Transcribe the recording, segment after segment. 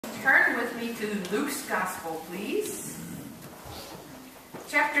Turn with me to Luke's Gospel, please.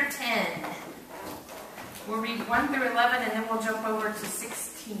 Chapter 10. We'll read 1 through 11 and then we'll jump over to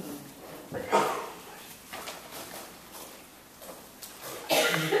 16.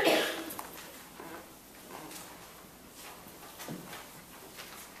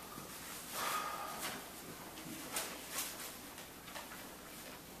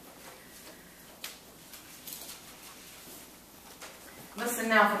 Listen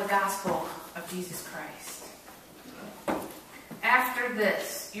now for the gospel of Jesus Christ. After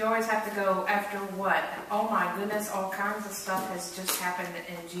this, you always have to go, after what? Oh my goodness, all kinds of stuff has just happened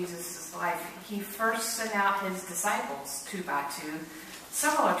in Jesus' life. He first sent out his disciples 2 by 2,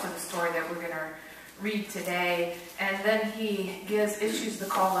 similar to the story that we're going to read today. And then he issues the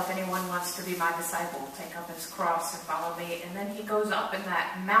call, if anyone wants to be my disciple, take up his cross and follow me. And then he goes up in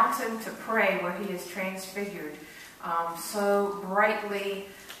that mountain to pray where he is transfigured. So brightly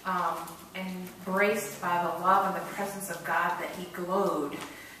embraced by the love and the presence of God that he glowed.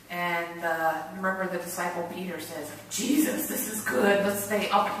 And remember the disciple Peter says, Jesus, this is good. Let's stay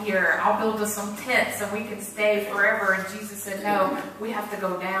up here. I'll build us some tents and we can stay forever. And Jesus said, no, we have to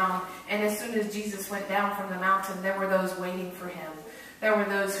go down. And as soon as Jesus went down from the mountain, there were those waiting for him. There were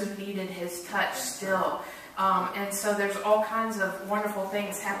those who needed his touch still. And so there's all kinds of wonderful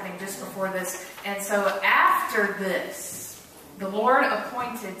things happening just before this. And so after this, the Lord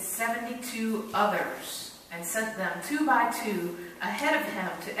appointed 72 others and sent them 2 by 2 ahead of him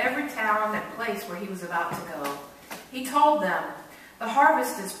to every town and place where he was about to go. He told them, the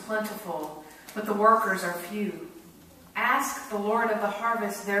harvest is plentiful, but the workers are few. Ask the Lord of the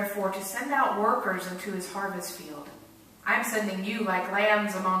harvest, therefore, to send out workers into his harvest field. I'm sending you like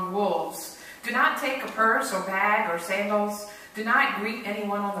lambs among wolves. Do not take a purse or bag or sandals. Do not greet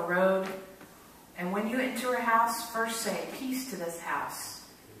anyone on the road. And when you enter a house, first say, peace to this house.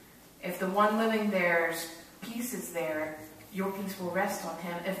 If the one living there's peace is there, your peace will rest on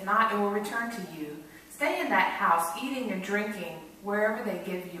him. If not, it will return to you. Stay in that house, eating and drinking whatever they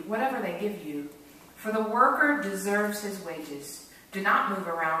give you. For the worker deserves his wages. Do not move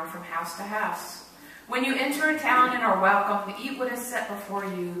around from house to house. When you enter a town and are welcome, eat what is set before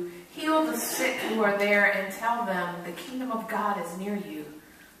you. Heal the sick who are there and tell them the kingdom of God is near you.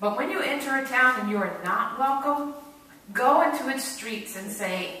 But when you enter a town and you are not welcome, go into its streets and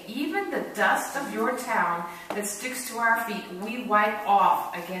say, even the dust of your town that sticks to our feet, we wipe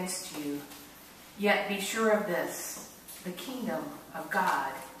off against you. Yet be sure of this, the kingdom of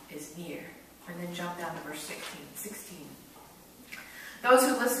God is near. And then jump down to verse 16. Those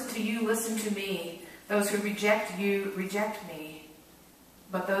who listen to you, listen to me. Those who reject you, reject me.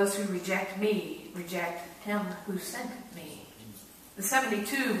 But those who reject me, reject him who sent me. The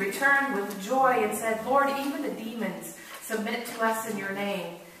 72 returned with joy and said, Lord, even the demons submit to us in your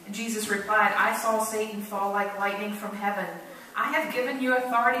name. And Jesus replied, I saw Satan fall like lightning from heaven. I have given you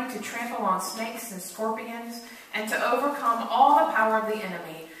authority to trample on snakes and scorpions and to overcome all the power of the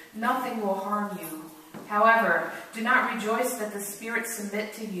enemy. Nothing will harm you. However, do not rejoice that the spirits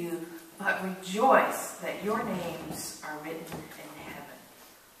submit to you, but rejoice that your names are written in heaven.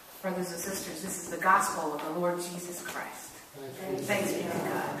 Brothers and sisters, this is the gospel of the Lord Jesus Christ. Thanks be to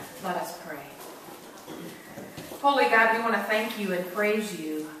God. Let us pray. Holy God, we want to thank you and praise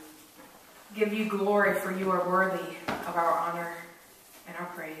you. Give you glory, for you are worthy of our honor and our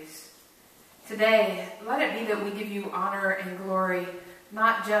praise. Today, let it be that we give you honor and glory,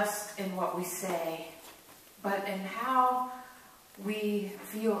 not just in what we say, but in how we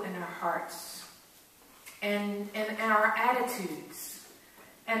feel in our hearts, and in our attitudes,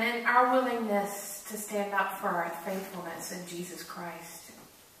 and in our willingness to stand up for our faithfulness in Jesus Christ.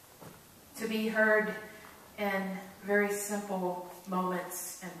 To be heard in very simple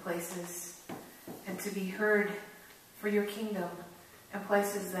moments and places, and to be heard for your kingdom in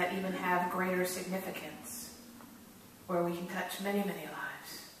places that even have greater significance, where we can touch many, many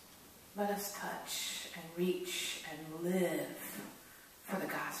lives. Let us touch and reach and live for the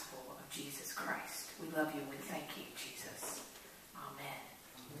gospel of Jesus Christ. We love you and we thank you, Jesus. Amen.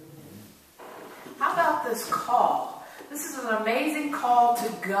 How about this call? This is an amazing call to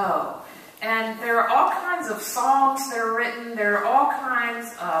go. And there are all kinds of songs that are written. There are all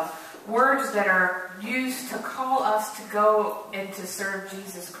kinds of words that are used to call us to go and to serve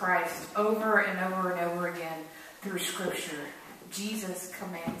Jesus Christ over and over and over again through Scripture. Jesus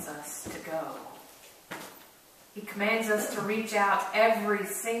commands us to go. He commands us to reach out, every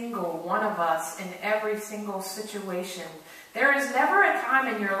single one of us, in every single situation. There is never a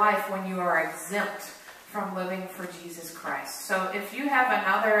time in your life when you are exempt from living for Jesus Christ. So if you have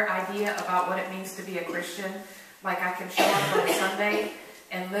another idea about what it means to be a Christian, like I can show up on Sunday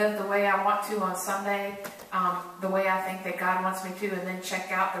and live the way I want to on Sunday, the way I think that God wants me to, and then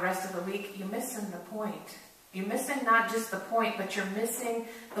check out the rest of the week, you're missing the point. You're missing not just the point, but you're missing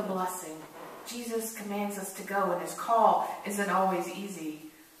the blessing. Jesus commands us to go, and his call isn't always easy.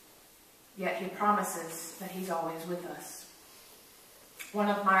 Yet he promises that he's always with us. One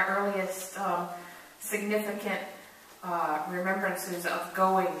of my earliest significant remembrances of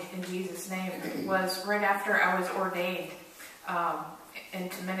going in Jesus' name was right after I was ordained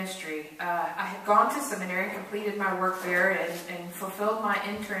into ministry. I had gone to seminary, completed my work there, and fulfilled my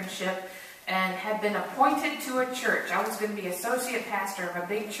internship, and had been appointed to a church. I was going to be associate pastor of a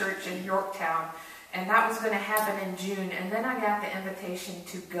big church in Yorktown, and that was going to happen in June. And then I got the invitation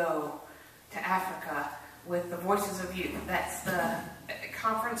to go to Africa with the Voices of Youth. That's the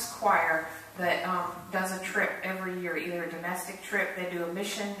conference choir that does a trip every year, either a domestic trip, they do a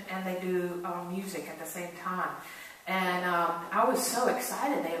mission, and they do music at the same time. And I was so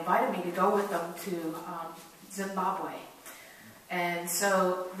excited. They invited me to go with them to Zimbabwe. And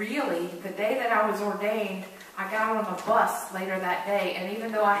so really, the day that I was ordained, I got on a bus later that day, and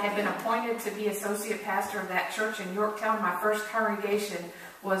even though I had been appointed to be associate pastor of that church in Yorktown, my first congregation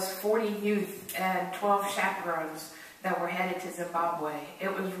was 40 youth and 12 chaperones that were headed to Zimbabwe.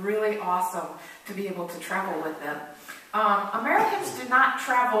 It was really awesome to be able to travel with them. Americans do not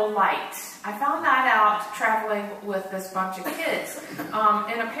travel light. I found that out traveling with this bunch of kids.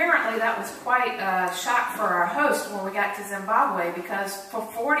 And apparently that was quite a shock for our host when we got to Zimbabwe, because for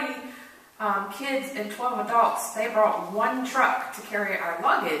 40 kids and 12 adults, they brought one truck to carry our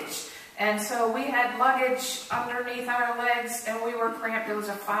luggage. And so we had luggage underneath our legs, and we were cramped. It was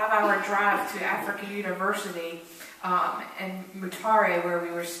a 5-hour drive to Africa University in Mutare, where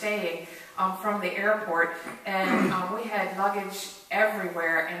we were staying from the airport. And we had luggage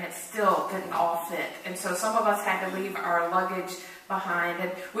everywhere, and it still didn't all fit. And so some of us had to leave our luggage behind.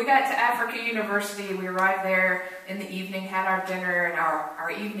 And we got to Africa University. We arrived there in the evening, had our dinner and our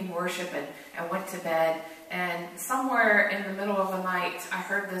evening worship, and went to bed. And somewhere in the middle of the night, I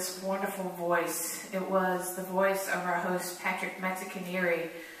heard this wonderful voice. It was the voice of our host, Patrick Metzicaneri,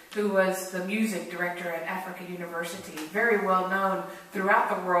 who was the music director at Africa University, very well known throughout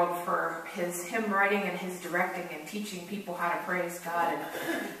the world for his hymn writing and his directing and teaching people how to praise God.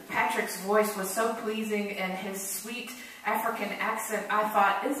 And Patrick's voice was so pleasing, and his sweet African accent, I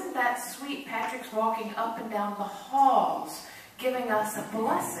thought, isn't that sweet? Patrick's walking up and down the halls, giving us a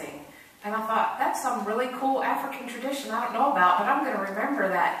blessing. And I thought, that's some really cool African tradition I don't know about, but I'm going to remember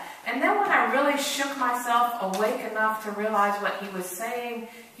that. And then when I really shook myself awake enough to realize what he was saying,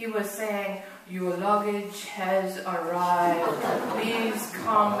 your luggage has arrived. Please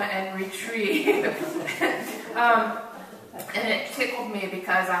come and retrieve. And it tickled me,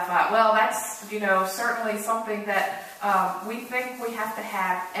 because I thought, well, that's, certainly something that we think we have to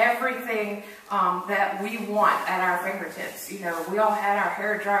have everything that we want at our fingertips. We all had our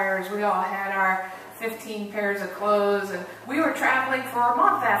hair dryers, we all had our 15 pairs of clothes, and we were traveling for a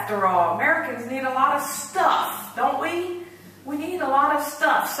month after all. Americans need a lot of stuff, don't we? We need a lot of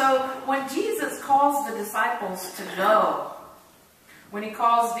stuff. So when Jesus calls the disciples to go, when he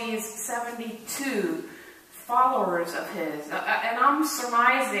calls these 72 followers of his, and I'm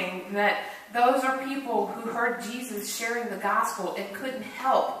surmising that those are people who heard Jesus sharing the gospel and couldn't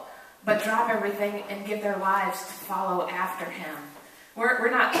help but drop everything and give their lives to follow after him.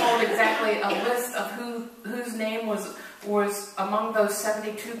 We're not told exactly a list of whose name was among those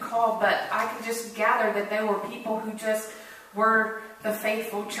 72 called, but I can just gather that they were people who just were the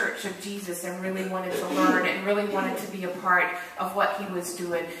faithful church of Jesus and really wanted to learn and really wanted to be a part of what he was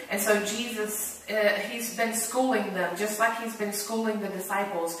doing. And so Jesus, he's been schooling them just like he's been schooling the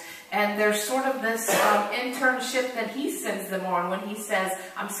disciples. And there's sort of this internship that he sends them on when he says,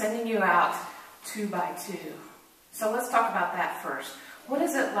 I'm sending you out 2 by 2. So let's talk about that first. What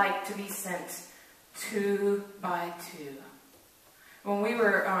is it like to be sent 2 by 2? When we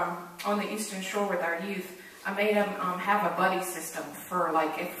were on the Eastern Shore with our youth, I made them have a buddy system for,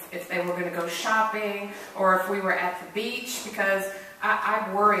 like, if they were going to go shopping or if we were at the beach, because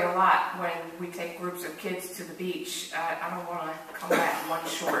I worry a lot when we take groups of kids to the beach. I don't want to come back one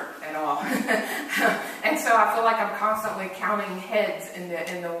short at all. And so I feel like I'm constantly counting heads in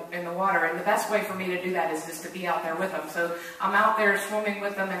the water. And the best way for me to do that is just to be out there with them. So I'm out there swimming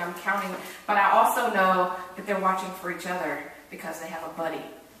with them and I'm counting. But I also know that they're watching for each other because they have a buddy.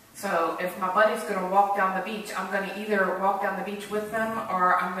 So if my buddy's going to walk down the beach, I'm going to either walk down the beach with them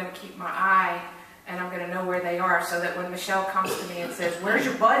or I'm going to keep my eye and I'm going to know where they are, so that when Michelle comes to me and says, where's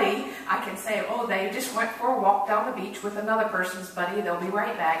your buddy? I can say, oh, they just went for a walk down the beach with another person's buddy. They'll be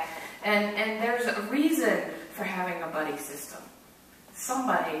right back. And there's a reason for having a buddy system.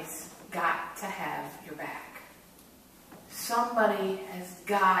 somebody's got to have your back. Somebody has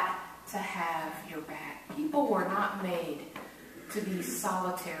got to have your back. People were not made to be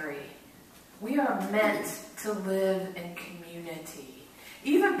solitary. We are meant to live in community.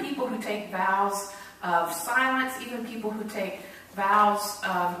 Even people who take vows of silence, even people who take vows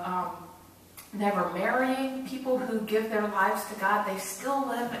of never marrying, people who give their lives to God, they still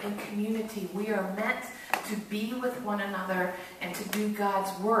live in community. We are meant to be with one another and to do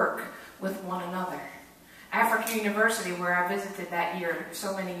God's work with one another. Africa University, where I visited that year,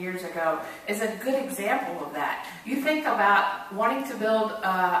 so many years ago, is a good example of that. You think about wanting to build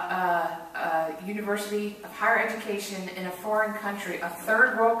a university of higher education in a foreign country, a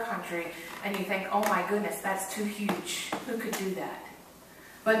third world country, and you think, oh my goodness, that's too huge. Who could do that?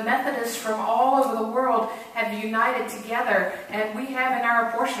 But Methodists from all over the world have united together, and we have in our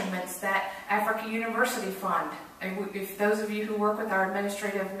apportionments that Africa University Fund. And if those of you who work with our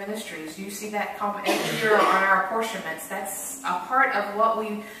administrative ministries, you see that come every year on our apportionments. That's a part of what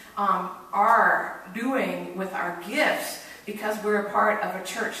we are doing with our gifts, because we're a part of a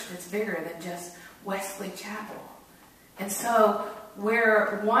church that's bigger than just Wesley Chapel. And so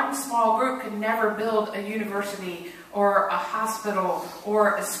where one small group could never build a university or a hospital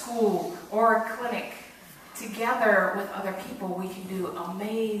or a school or a clinic, together with other people we can do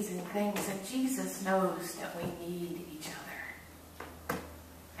amazing things. And Jesus knows that we need each other.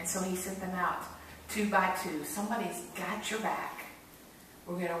 And so he sent them out 2 by 2. Somebody's got your back.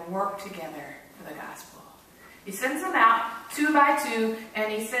 We're going to work together for the gospel. He sends them out 2 by 2,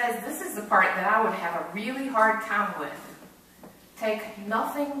 and he says, this is the part that I would have a really hard time with. Take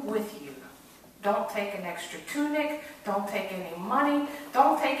nothing with you. Don't take an extra tunic. Don't take any money.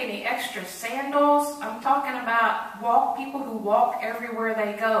 Don't take any extra sandals. I'm talking about people who walk everywhere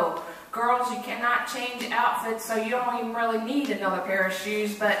they go. Girls, you cannot change outfits, so you don't even really need another pair of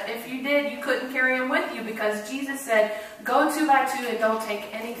shoes. But if you did, you couldn't carry them with you, because Jesus said, go 2 by 2 and don't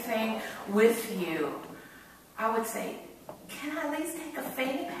take anything with you. I would say, can I at least take a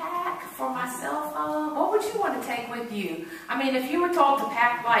fanny pack for my cell phone? What would you want to take with you? I mean, if you were told to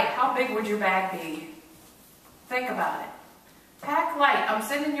pack light, how big would your bag be? Think about it. Pack light. I'm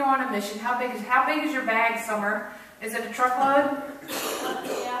sending you on a mission. How big is your bag, Summer? Is it a truckload?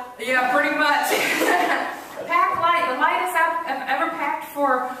 Yeah. Yeah, pretty much. Pack light. The lightest I've ever packed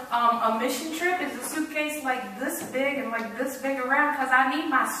for a mission trip is a suitcase like this big and like this big around, because I need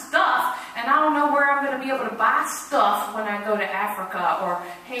my stuff, and I don't know where I'm going to be able to buy stuff when I go to Africa or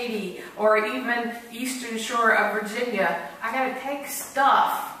Haiti or even Eastern Shore of Virginia. I got to take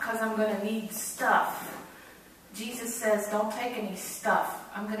stuff because I'm going to need stuff. Jesus says, don't take any stuff.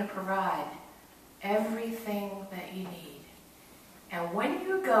 I'm going to provide everything that you need. And when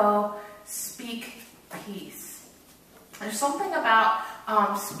you go, speak peace. There's something about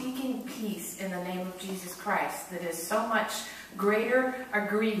speaking peace in the name of Jesus Christ that is so much greater a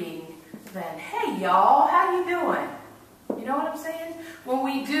greeting than, hey y'all, how you doing? You know what I'm saying? When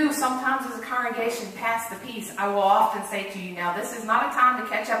we do, sometimes as a congregation, pass the peace, I will often say to you, now this is not a time to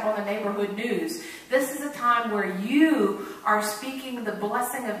catch up on the neighborhood news. This is a time where you are speaking the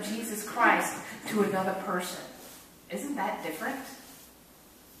blessing of Jesus Christ to another person. Isn't that different?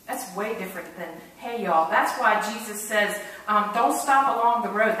 That's way different than, hey y'all. That's why Jesus says, don't stop along the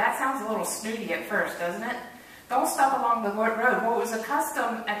road. That sounds a little snooty at first, doesn't it? Don't stop along the road. Well, it was a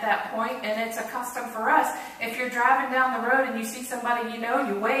custom at that point, and it's a custom for us. If you're driving down the road and you see somebody you know,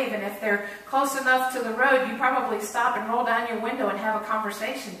 you wave, and if they're close enough to the road, you probably stop and roll down your window and have a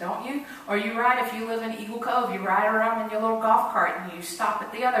conversation, don't you? Or you ride, if you live in Eagle Cove, you ride around in your little golf cart and you stop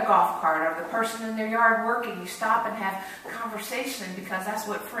at the other golf cart, or the person in their yard working, you stop and have conversation, because that's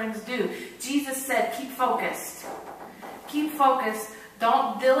what friends do. Jesus said, keep focused. Keep focused.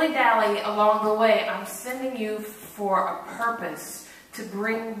 Don't dilly-dally along the way. I'm sending you for a purpose, to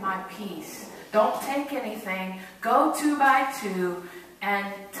bring my peace. Don't take anything. Go 2 by 2 and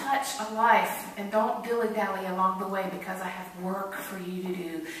touch a life. And don't dilly-dally along the way, because I have work for you to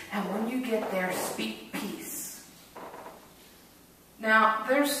do. And when you get there, speak peace. Now,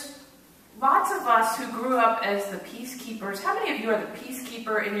 there's lots of us who grew up as the peacekeepers. How many of you are the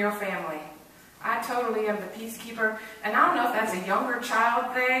peacekeeper in your family? I totally am the peacekeeper, and I don't know if that's a younger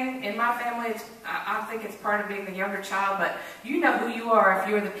child thing. In my family, I think it's part of being the younger child, but you know who you are if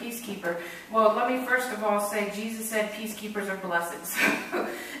you're the peacekeeper. Well, let me first of all say, Jesus said peacekeepers are blessed. So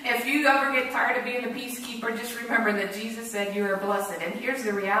if you ever get tired of being the peacekeeper, just remember that Jesus said you are blessed. And here's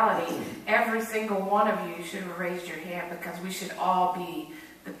the reality. Every single one of you should have raised your hand, because we should all be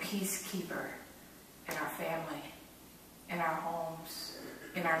the peacekeeper in our family, in our homes,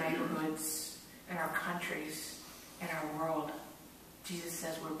 in our neighborhoods, in our countries, in our world. Jesus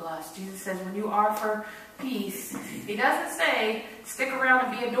says we're blessed. Jesus says when you offer peace, he doesn't say stick around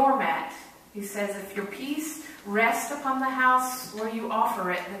and be a doormat. He says if your peace rests upon the house where you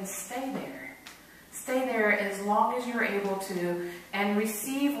offer it, then stay there. Stay there as long as you're able to and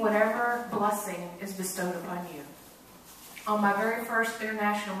receive whatever blessing is bestowed upon you. On my very first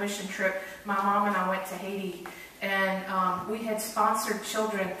international mission trip, my mom and I went to Haiti, and we had sponsored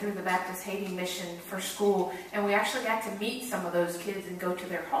children through the Baptist Haiti mission for school, and we actually got to meet some of those kids and go to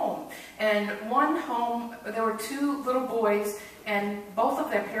their home. And one home, there were two little boys, and both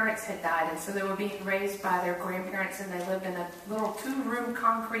of their parents had died, and so they were being raised by their grandparents, and they lived in a little 2-room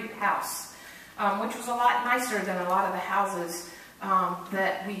concrete house, which was a lot nicer than a lot of the houses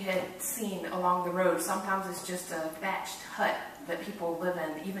that we had seen along the road. Sometimes it's just a thatched hut that people live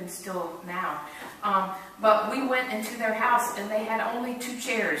in, even still now. But we went into their house, and they had only 2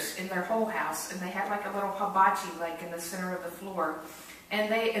 chairs in their whole house, and they had like a little hibachi like in the center of the floor.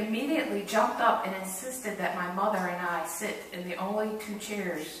 And they immediately jumped up and insisted that my mother and I sit in the only 2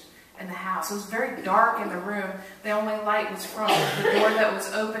 chairs in the house. It was very dark in the room. The only light was from the door that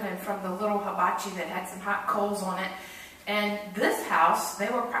was open and from the little hibachi that had some hot coals on it. And this house, they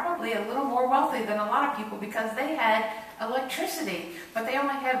were probably a little more wealthy than a lot of people because they had electricity, but they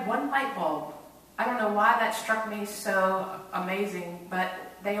only had 1 light bulb. I don't know why that struck me so amazing, but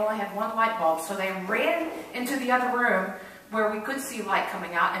they only had 1 light bulb. So they ran into the other room where we could see light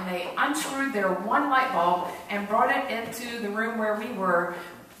coming out, and they unscrewed their 1 light bulb and brought it into the room where we were.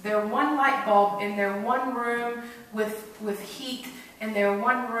 Their 1 light bulb in their 1 room with heat, in their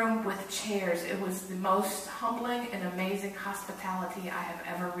 1 room with chairs. It was the most humbling and amazing hospitality I have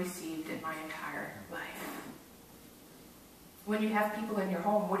ever received in my entire life. When you have people in your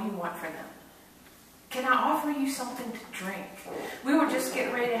home, what do you want for them? Can I offer you something to drink? We were just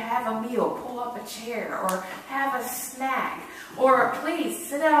getting ready to have a meal. Pull up a chair or have a snack. Or please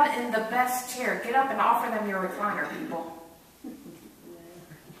sit down in the best chair. Get up and offer them your recliner, people.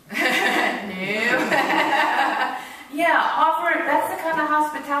 No. Yeah, that's the kind of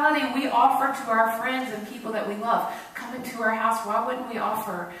hospitality we offer to our friends and people that we love. Come into our house. Why wouldn't we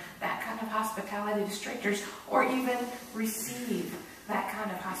offer that kind of hospitality to strangers, or even receive that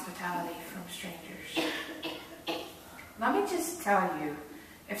kind of hospitality from strangers? Let me just tell you,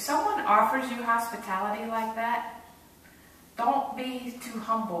 if someone offers you hospitality like that, don't be too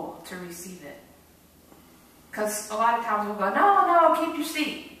humble to receive it. Because a lot of times we'll go, no, keep your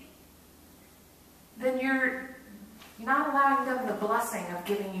seat. Then you're not allowing them the blessing of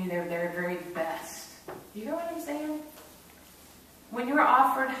giving you their very best. You know what I'm saying? When you're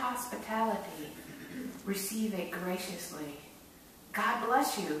offered hospitality, receive it graciously. God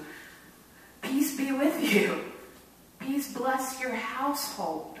bless you. Peace be with you. Peace bless your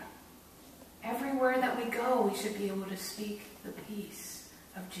household. Everywhere that we go, we should be able to speak the peace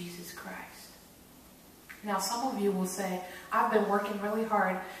of Jesus Christ. Now, some of you will say, I've been working really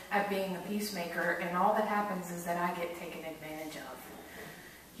hard at being a peacemaker, and all that happens is that I get taken advantage of.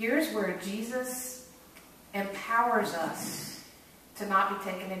 Here's where Jesus empowers us to not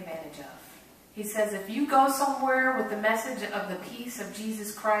be taken advantage of. He says, if you go somewhere with the message of the peace of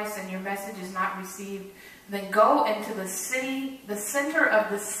Jesus Christ and your message is not received, then go into the city, the center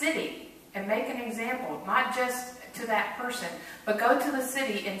of the city, and make an example, not just to that person, but go to the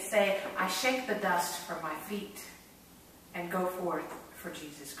city and say, I shake the dust from my feet, and go forth for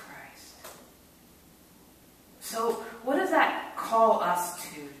Jesus Christ. So what does that call us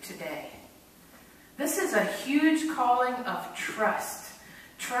to today? This is a huge calling of trust.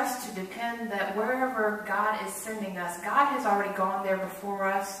 Trust to depend that wherever God is sending us, God has already gone there before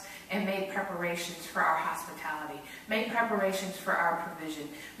us and made preparations for our hospitality, made preparations for our provision,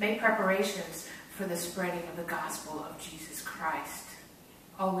 made preparations for the spreading of the gospel of Jesus Christ.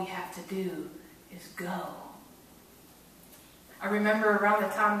 All we have to do is go. I remember around the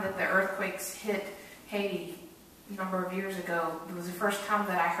time that the earthquakes hit Haiti a number of years ago, it was the first time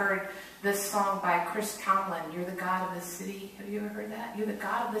that I heard this song by Chris Tomlin, You're the God of this city. Have you ever heard that? You're the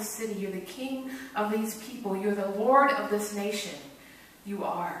God of this city. You're the King of these people. You're the Lord of this nation. You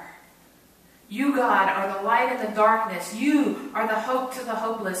are. You, God, are the light in the darkness. You are the hope to the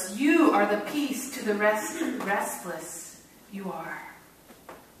hopeless. You are the peace to the restless. You are.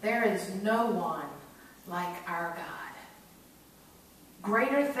 There is no one like our God.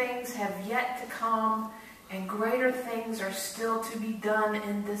 Greater things have yet to come, and greater things are still to be done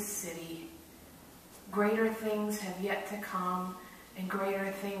in this city. Greater things have yet to come, and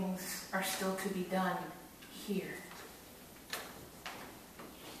greater things are still to be done here.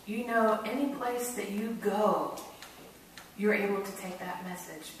 You know, any place that you go, you're able to take that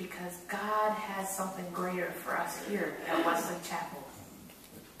message, because God has something greater for us here at Wesley Chapel.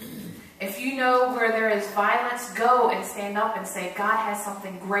 If you know where there is violence, go and stand up and say, God has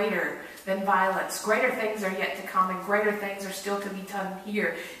something greater than violence. Greater things are yet to come, and greater things are still to be done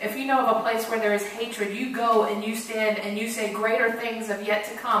here. If you know of a place where there is hatred, you go and you stand and you say, greater things have yet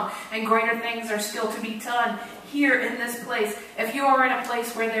to come, and greater things are still to be done here in this place. If you are in a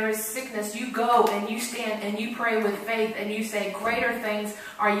place where there is sickness, you go and you stand and you pray with faith and you say, greater things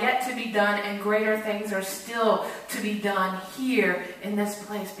are yet to be done, and greater things are still to be done here in this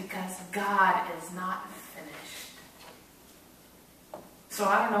place, because God is not finished. So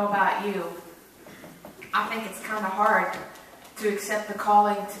I don't know about you. I think it's kind of hard to accept the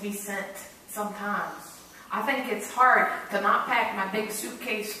calling to be sent sometimes. I think it's hard to not pack my big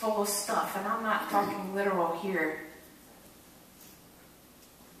suitcase full of stuff, and I'm not talking literal here.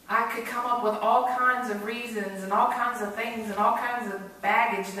 I could come up with all kinds of reasons and all kinds of things and all kinds of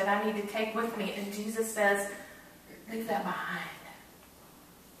baggage that I need to take with me, and Jesus says, leave that behind.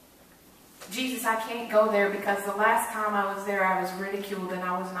 Jesus, I can't go there because the last time I was there I was ridiculed and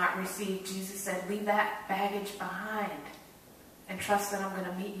I was not received. Jesus said, leave that baggage behind and trust that I'm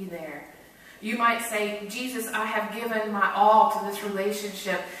going to meet you there. You might say, Jesus, I have given my all to this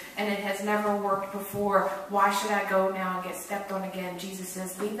relationship and it has never worked before. Why should I go now and get stepped on again? Jesus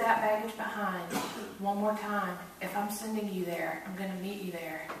says, leave that baggage behind one more time. If I'm sending you there, I'm going to meet you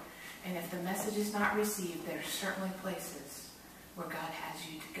there. And if the message is not received, there's certainly places where God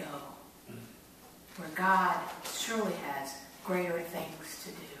has you to go. Where God surely has greater things to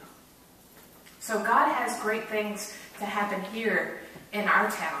do. So God has great things to happen here in our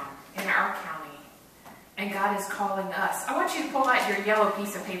town, in our county. And God is calling us. I want you to pull out your yellow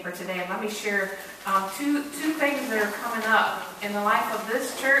piece of paper today and let me share two things that are coming up in the life of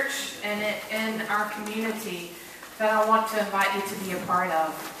this church and in our community that I want to invite you to be a part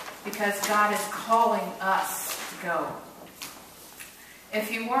of, because God is calling us to go. If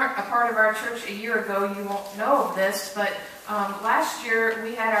you weren't a part of our church a year ago, you won't know of this, but last year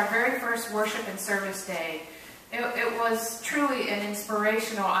we had our very first worship and service day. It was truly an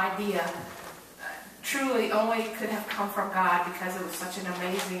inspirational idea. Truly only could have come from God, because it was such an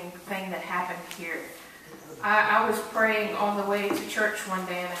amazing thing that happened here. I was praying on the way to church one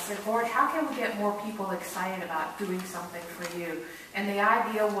day and I said, Lord, how can we get more people excited about doing something for you? And the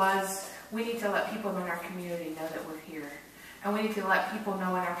idea was, we need to let people in our community know that we're here. And we need to let people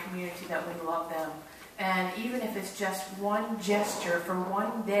know in our community that we love them. And even if it's just one gesture for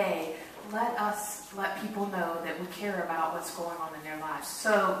one day, let us let people know that we care about what's going on in their lives.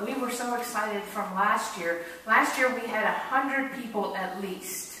 So we were so excited from last year. Last year we had 100 people at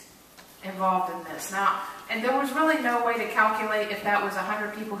least involved in this. Now, and there was really no way to calculate if that was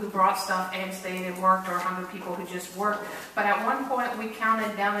 100 people who brought stuff and stayed and worked, or 100 people who just worked. But at one point we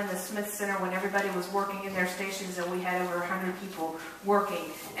counted down in the Smith Center when everybody was working in their stations, and we had over 100 people working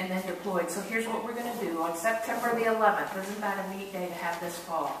and then deployed. So here's what we're going to do. On September the 11th, isn't that a neat day to have this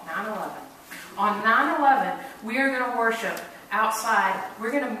fall? 9/11. On 9/11, we are going to worship outside.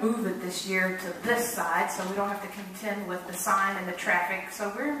 We're going to move it this year to this side so we don't have to contend with the sign and the traffic.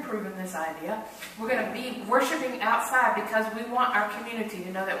 So we're improving this idea. We're going to be worshiping outside because we want our community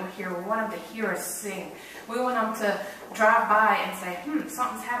to know that we're here. We want them to hear us sing. We want them to drive by and say,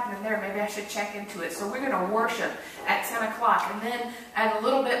 something's happening there. Maybe I should check into it. So we're going to worship at 10 o'clock. And then at a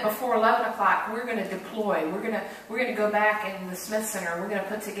little bit before 11 o'clock, we're going to deploy. We're going to go back in the Smith Center. We're going to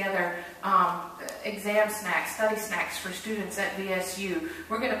put together exam snacks, study snacks for students at VSU.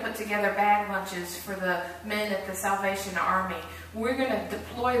 We're going to put together bag lunches for the men at the Salvation Army. We're going to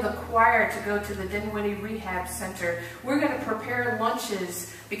deploy the choir to go to the Dinwiddie Rehab Center. We're going to prepare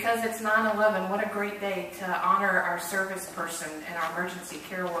lunches because it's 9/11. What a great day to honor our service person and our emergency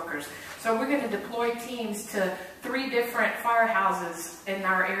care workers. So we're going to deploy teams to 3 different firehouses in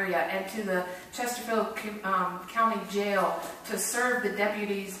our area and to the Chesterfield County Jail to serve the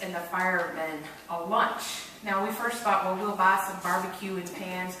deputies and the firemen a lunch. Now, we first thought, well, we'll buy some barbecue in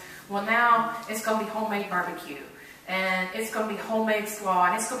pans. Well, now it's going to be homemade barbecue. And it's going to be homemade slaw.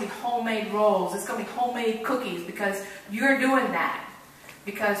 And it's going to be homemade rolls. It's going to be homemade cookies, because you're doing that.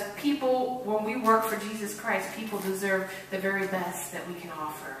 Because people, when we work for Jesus Christ, people deserve the very best that we can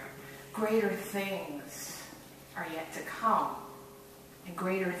offer. Greater things are yet to come. And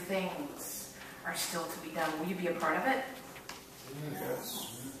greater things are still to be done. Will you be a part of it?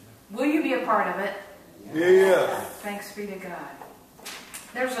 Yes. Will you be a part of it? Yeah. Thanks be to God.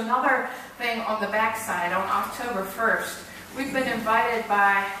 There's another thing on the backside on October 1st. We've been invited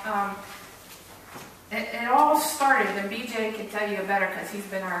by, it all started, and BJ can tell you better because he's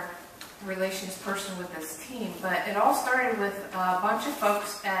been our relations person with this team, but it all started with a bunch of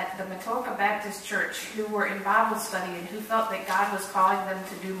folks at the Matoka Baptist Church who were in Bible study and who felt that God was calling them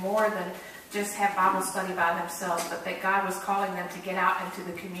to do more than just have Bible study by themselves, but that God was calling them to get out into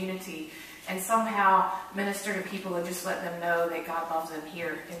the community and somehow minister to people and just let them know that God loves them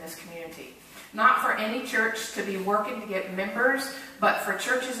here in this community. Not for any church to be working to get members, but for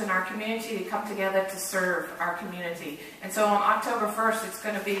churches in our community to come together to serve our community. And so on October 1st, it's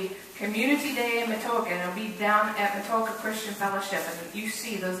going to be Community Day in Matoka, and it'll be down at Matoka Christian Fellowship. And you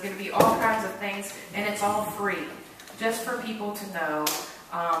see, there's going to be all kinds of things, and it's all free, just for people to know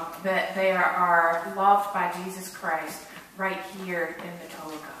that they are loved by Jesus Christ right here in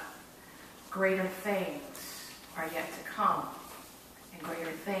Matoka. Greater things are yet to come.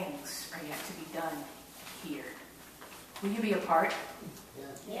 Greater things are yet to be done here. Will you be a part?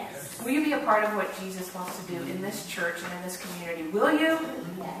 Yes. Will you be a part of what Jesus wants to do in this church and in this community? Will you?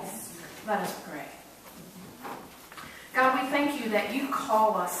 Yes. Let us pray. God, we thank you that you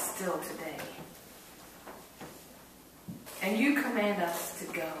call us still today. And you command us to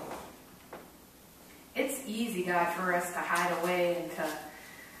go. It's easy, God, for us to hide away and to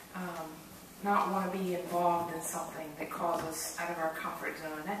not want to be involved in something that calls us out of our comfort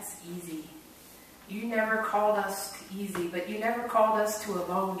zone. That's easy. You never called us to easy, but you never called us to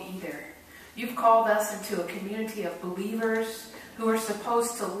alone either. You've called us into a community of believers who are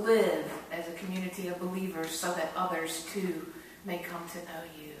supposed to live as a community of believers so that others too may come to know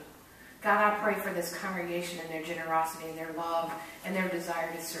you. God, I pray for this congregation and their generosity and their love and their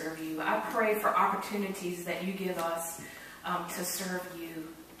desire to serve you. I pray for opportunities that you give us to serve you.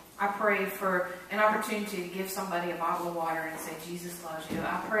 I pray for an opportunity to give somebody a bottle of water and say, Jesus loves you.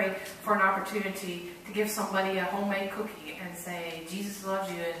 I pray for an opportunity to give somebody a homemade cookie and say, Jesus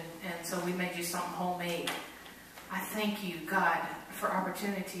loves you, and so we made you something homemade. I thank you, God, for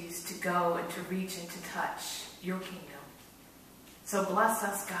opportunities to go and to reach and to touch your kingdom. So bless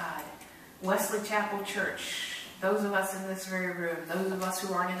us, God. Wesley Chapel Church, those of us in this very room, those of us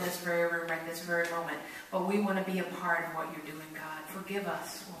who aren't in this very room at this very moment, but we want to be a part of what you're doing, God. Forgive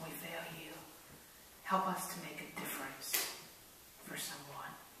us when we fail you. Help us to make a difference for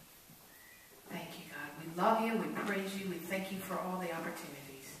someone. Thank you, God. We love you. We praise you. We thank you for all the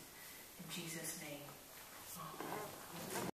opportunities. In Jesus' name.